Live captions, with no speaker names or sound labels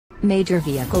Major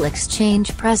vehicle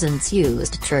exchange presents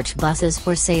used church buses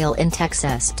for sale in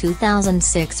Texas.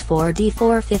 2006 Ford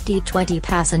E450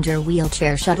 20-passenger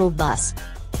wheelchair shuttle bus.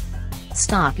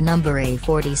 Stock number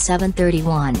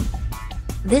A4731.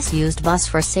 This used bus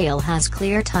for sale has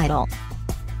clear title.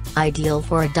 Ideal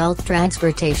for adult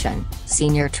transportation,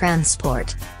 senior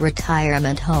transport,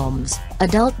 retirement homes,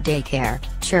 adult daycare,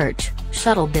 church,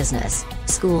 shuttle business,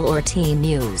 school or team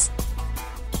use.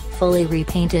 Fully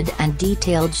repainted and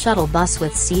detailed shuttle bus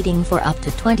with seating for up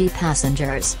to 20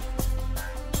 passengers.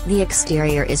 The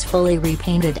exterior is fully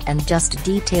repainted and just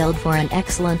detailed for an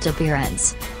excellent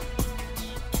appearance.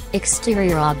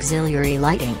 Exterior auxiliary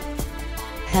lighting.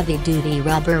 Heavy-duty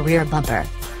rubber rear bumper.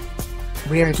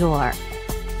 Rear door.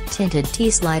 Tinted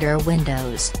T-slider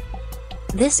windows.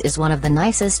 This is one of the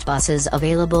nicest buses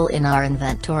available in our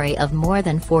inventory of more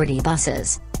than 40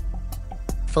 buses.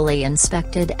 Fully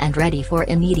inspected and ready for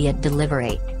immediate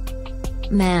delivery.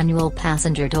 Manual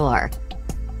passenger door.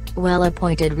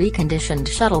 Well-appointed reconditioned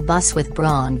shuttle bus with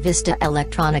Braun Vista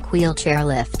electronic wheelchair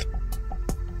lift.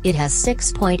 It has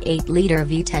 6.8-liter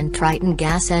V10 Triton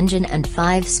gas engine and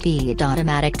 5-speed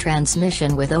automatic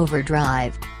transmission with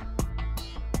overdrive.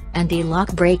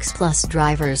 Anti-lock brakes plus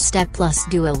driver's step plus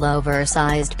dual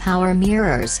oversized power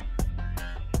mirrors.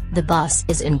 The bus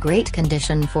is in great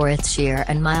condition for its year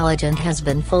and mileage and has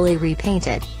been fully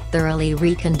repainted, thoroughly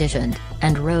reconditioned,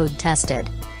 and road tested.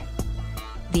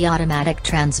 The automatic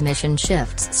transmission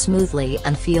shifts smoothly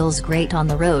and feels great on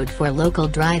the road for local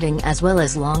driving as well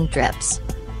as long trips.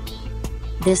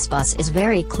 This bus is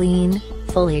very clean,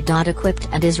 fully equipped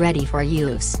and is ready for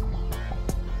use.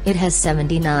 It has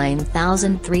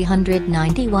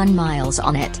 79,391 miles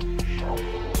on it.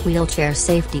 Wheelchair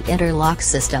safety interlock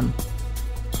system.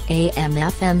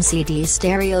 AM/FM CD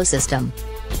stereo system.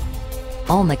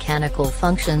 All mechanical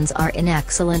functions are in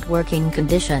excellent working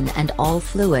condition and all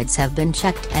fluids have been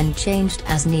checked and changed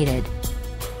as needed.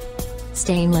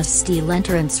 Stainless steel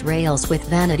entrance rails with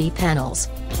vanity panels.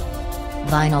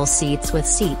 Vinyl seats with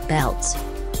seat belts.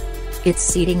 Its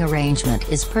seating arrangement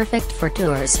is perfect for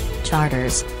tours,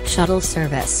 charters, shuttle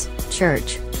service,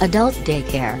 church, adult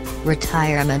daycare,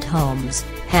 retirement homes,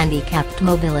 handicapped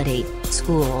mobility,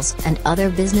 schools and other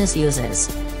business uses.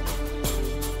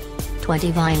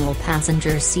 20 vinyl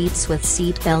passenger seats with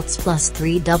seat belts plus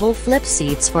 3 double flip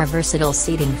seats for versatile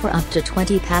seating for up to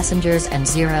 20 passengers and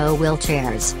 0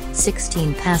 wheelchairs,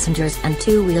 16 passengers and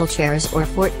 2 wheelchairs or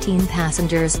 14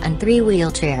 passengers and 3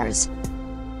 wheelchairs.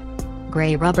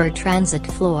 Gray rubber transit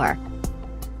floor.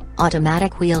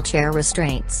 Automatic wheelchair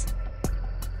restraints.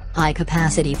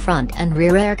 High-capacity front and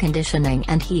rear air conditioning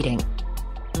and heating.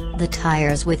 The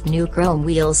tires with new chrome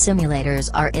wheel simulators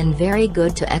are in very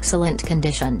good to excellent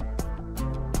condition.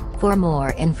 For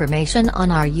more information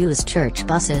on our used church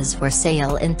buses for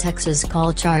sale in Texas,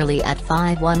 call Charlie at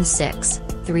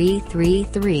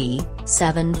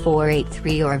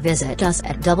 516-333-7483 or visit us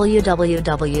at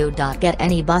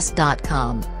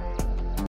www.getanybus.com.